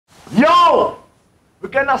Yo! We're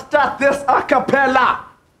gonna start this a cappella.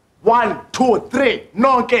 1, 2, 3.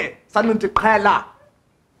 Nonke. Sanunti Kela.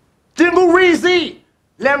 Jingle Reezy.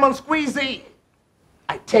 Lemon squeezy.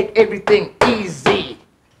 I take everything easy.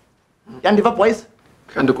 Yandiva boys?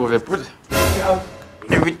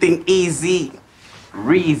 Everything easy.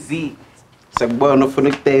 Reezy. Sakubona ufuna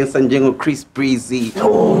ukudensa njengo Chris Breezy.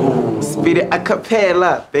 Speed it a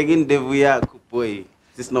cappella. Begging devu yakho boy.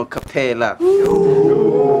 This no cappella.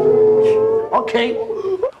 Okay.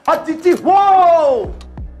 Whoa!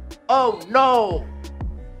 Oh no!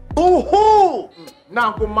 Boo-hoo!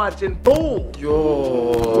 Nangu margin boo!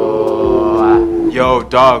 Yo,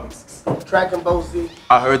 dog. Tracking Bozy.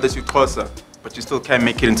 I heard that you're closer, but you still can't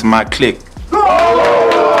make it into my clique.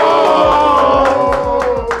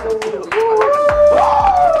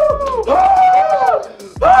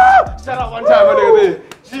 Shut up one time,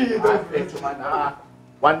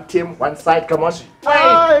 one team, one side, come on.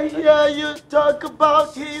 I hear you talk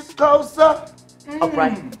about he's closer.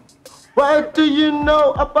 Upright. What do you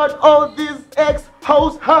know about all these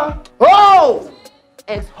ex-hoes, huh? Oh!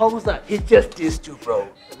 Ex-hoser, he just dissed you, bro.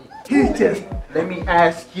 He just... Let me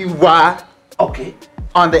ask you why. Okay.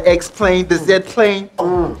 On the X plane, the Z plane,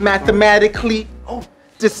 mathematically,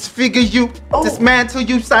 disfigure you, dismantle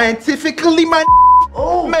you scientifically, my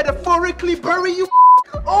metaphorically bury you.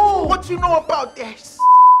 What you know about that?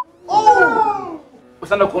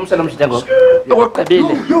 Usana kumshala mshidango.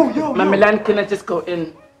 Oqabile. Mamelani kina just go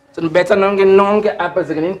in. So better nonke apha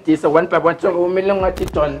zikanindisa one by one chongo umile ngathi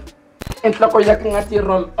don. Enhloko yakhe ngathi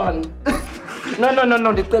roll on.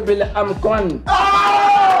 No, ndiqebile I'm gone.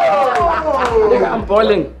 I'm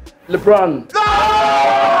bowling. LeBron.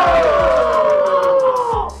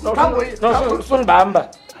 No, sunbamba.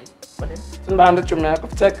 Sunbamba chuma yakho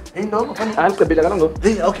check. Hey no, Andiqebile kalongo.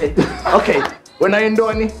 Okay. When I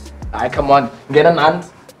indoni, I come on. Get an ant.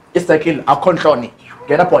 It's a kill. I'll control it.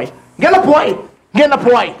 Get a boy.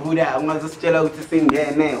 Buddha, ungazisitshela ukuthi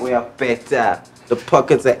singene uya better. The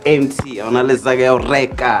pockets are empty. Unaleza ke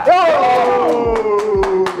ureka.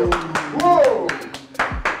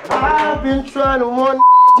 I've been trying to warn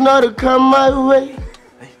not to come my way.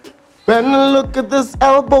 When I look at this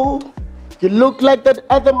elbow, you look like that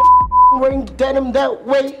other wearing denim that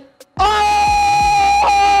way.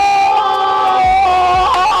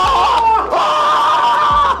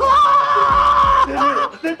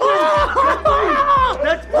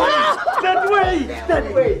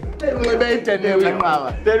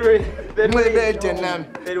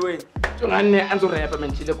 That way. Ngane anzorapa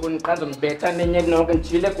menchile kunqanzo mbetha nenye nonke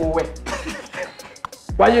njile kuwe.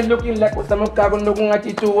 Why you looking like usamukago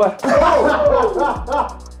nokungathi tuwa?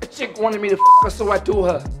 A chick wanted me to fuck her, so I do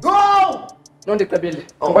her. Go! No ndiqabile.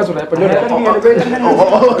 Ngwazorapa no.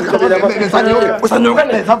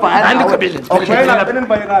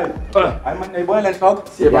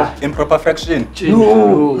 Improper fraction.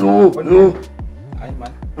 No.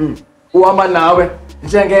 Uhamba nawe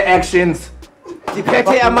njenge actions.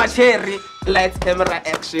 Diphethe amacheri, lights camera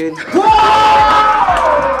action.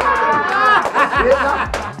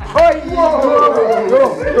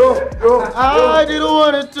 I didn't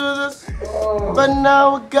want to do this, but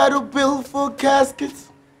now I gotta bill for caskets.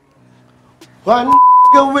 One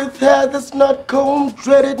with hair that's not combed,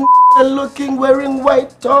 dreaded looking, wearing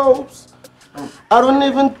white toes. I don't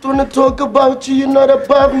even want to talk about you, you're not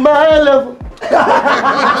above my level.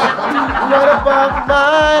 Not above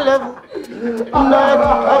my level. Not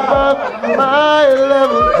above my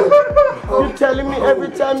level. You're telling me every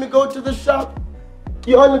time you go to the shop,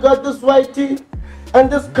 you only got this white tee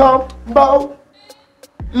and this combo,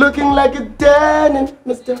 looking like a denim,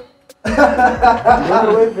 mister.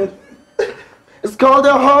 It's called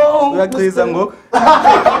a home, mister. You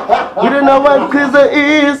don't know what Kriza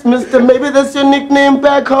is, mister. Maybe that's your nickname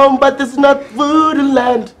back home, but it's not Voodoo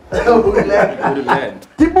Land.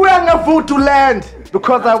 Tibuanga Voodoo Land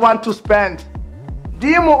because I want to spend.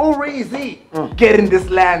 Dimo Urizi get in this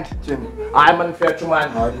land. I'm unfair to man.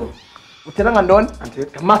 Utedanga non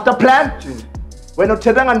master plan. When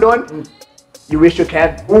utedanga non, you wish you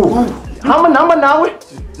can. Hama nawe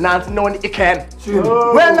nansi noni you can.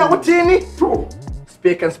 When na utini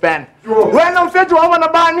speak and span. When I'm fair to hama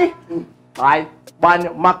bani, I bani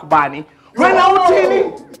makubani. When na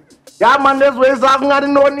utini ya mandes wezak ngati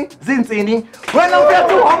noni zinzini. When I'm fair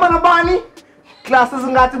to hama bani, classes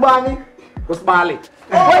ngati bani kusbali.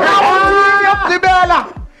 When na utini yapdibela.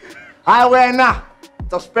 I wena.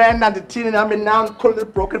 To spend and the tin I'm in now, call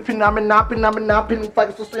it broken pin, I'm in napping,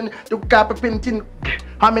 fight to spin, to cap a pin tin,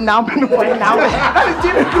 I'm in now,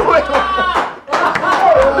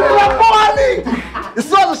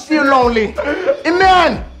 it's all still lonely.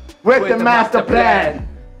 Amen. With the master plan.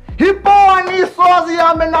 Hiponi sozi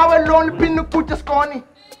yami nawe lonely pin put scone.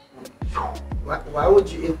 Why would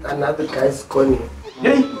you eat another guy's scone?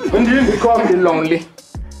 Hey, when do you call me lonely?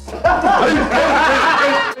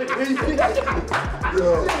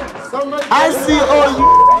 I see all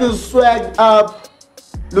you swagged up,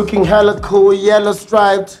 looking hella cool, yellow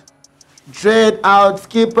striped, dread out,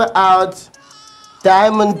 skipper out,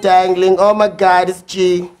 diamond dangling. Oh my God, it's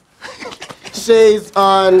G. Shades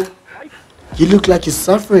on. You look like you're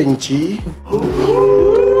suffering, G.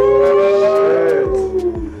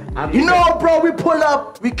 You know, bro, we pull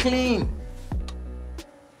up, we clean.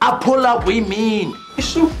 I pull up, we mean.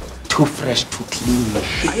 Too fresh, too clean.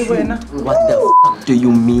 What the fuck do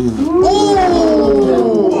you mean? Ooh.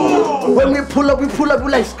 When we pull up, we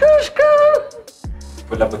like skr.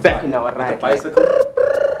 Pull up Back in our right. bicycle.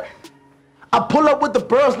 I pull up with the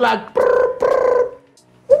birds like.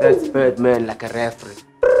 That's Birdman like a referee.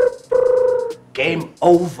 Game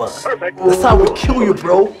over. That's how we kill you,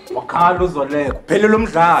 bro. That's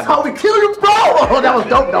how we kill you, bro. Oh, that was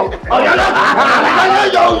dope, though. Oh, yo.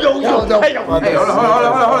 Hey, hold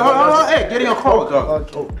on. Hey, get in your car,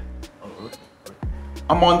 dog. Okay.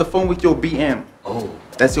 I'm on the phone with your BM. Oh.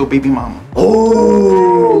 That's your baby mama.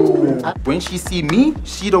 Oh. When she see me,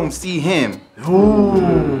 she don't see him.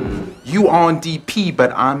 Ooh. You on DP,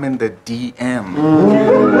 but I'm in the DM.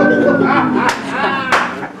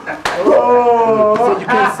 So you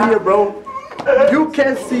can't see it, bro. You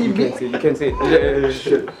can't see me. You can say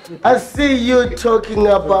it. I see you talking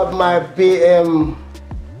about my BM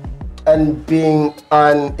and being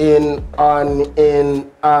on.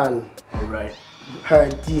 Alright. Her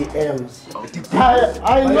DMs.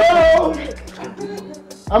 I know.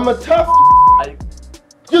 I'm a tough.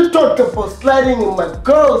 You talk about sliding in my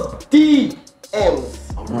girl's DMs.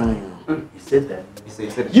 Alright. You said that.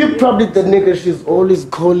 You probably the nigga she's always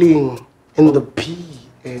calling in the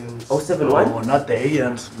PMs. 071? Oh, not the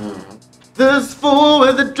AMs. This fool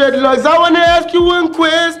with the dreadlocks. I wanna ask you one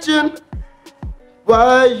question.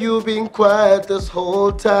 Why you been quiet this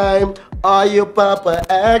whole time? Are you Papa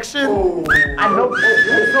Action? Oh. I know.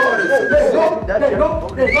 Let go.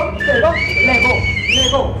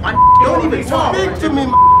 Don't even talk. Speak to me,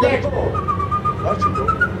 Let go. Got you, bro.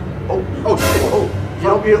 Oh shit. Oh.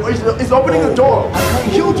 It's opening the door.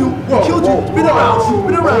 He killed you. He killed you. Spin around.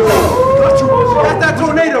 Spin around. Got you. That's that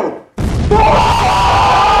tornado.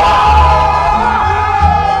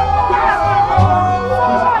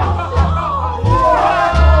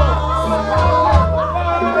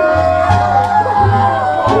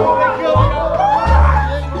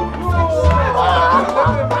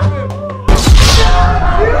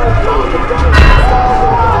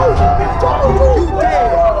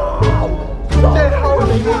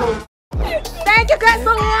 Thank you guys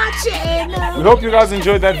for watching. We hope you guys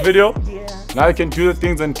enjoyed that video. Now you can do the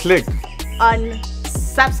things and click. On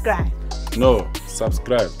subscribe. No,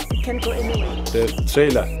 subscribe. Can go anywhere. The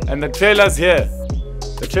trailer. And the trailer's here.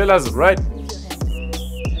 The trailer's right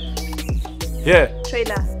here.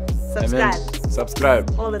 Trailer. And then Subscribe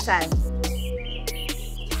subscribe. all the time.